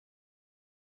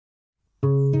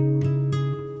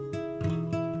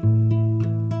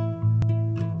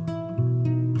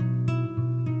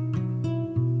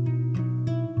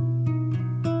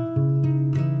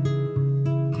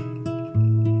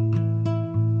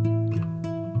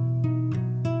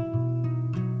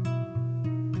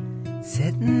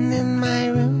Sitting in my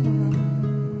room,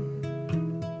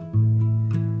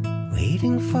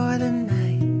 waiting for the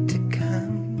night to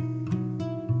come,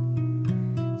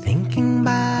 thinking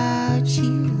about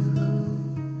you.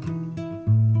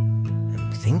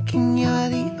 I'm thinking you're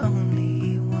the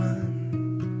only one.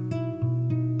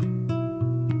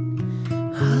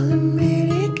 All I'm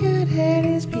really good at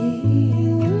is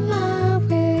being in love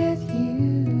with you.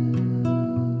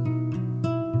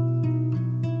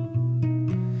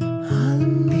 All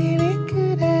I'm really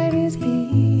good at is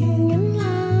being in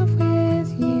love with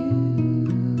you.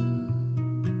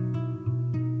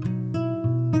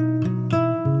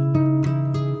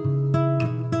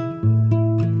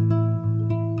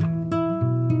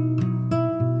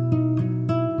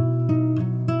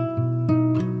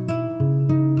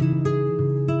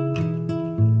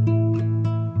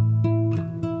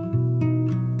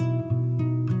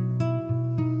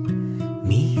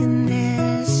 Me and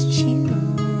this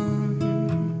tune,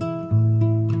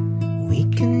 we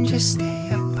can just stay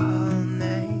up all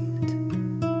night,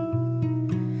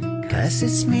 'cause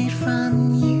it's made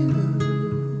from you.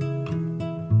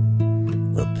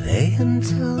 We'll play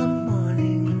until the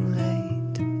morning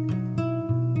light.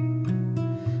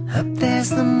 Up there's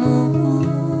the moon,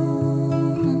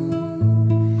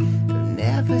 I've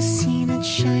never seen it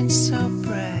shine so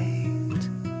bright.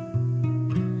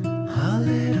 All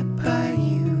lit up by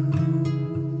you.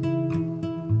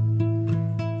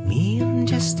 Me, I'm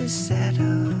just a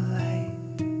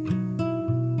satellite.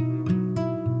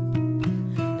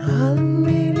 And all I'm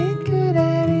really good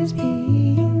at is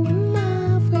being in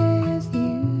love with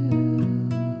you.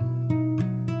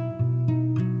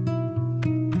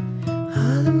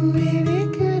 All I'm really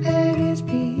good at is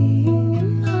being in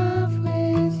love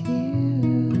with you.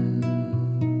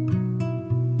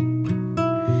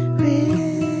 With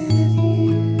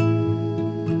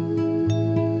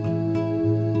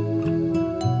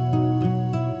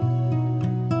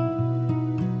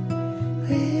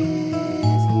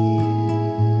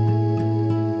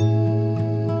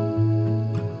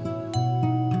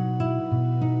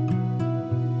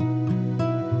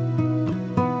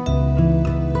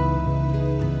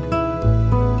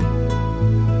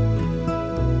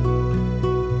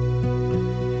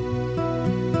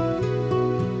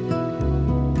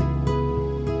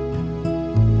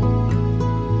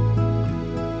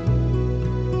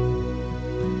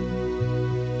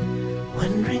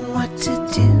wondering what to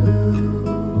do.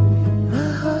 My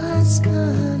heart's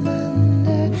gone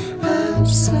under, I'm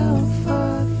so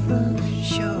far from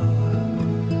shore.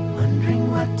 Wondering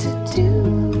what to do.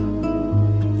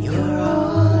 You're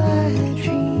all I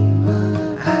dream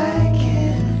of, I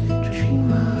can't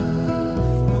dream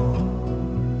of more.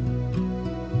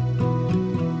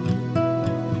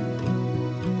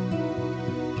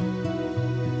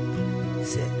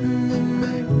 Sitting in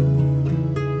my room,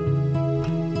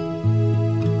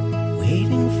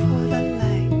 waiting for the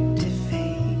light to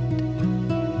fade,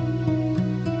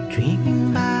 dreaming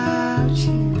about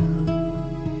you,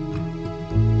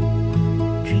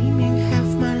 dreaming half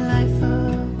my life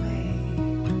away.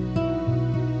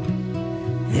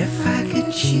 If I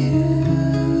could choose,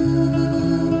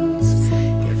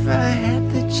 if I had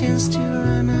the chance to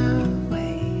run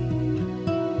away,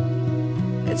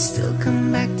 I'd still come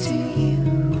back to you,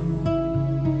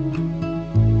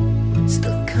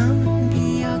 still come and be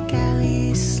your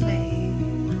galley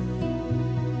slave.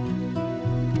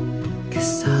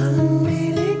 'Cause all I'm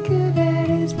really good at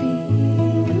is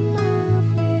being in love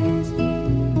with you.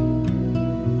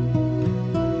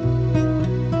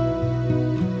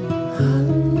 All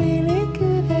I'm really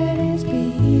good at is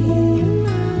being in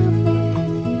love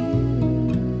with you.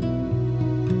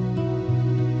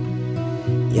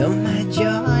 You're my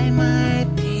joy.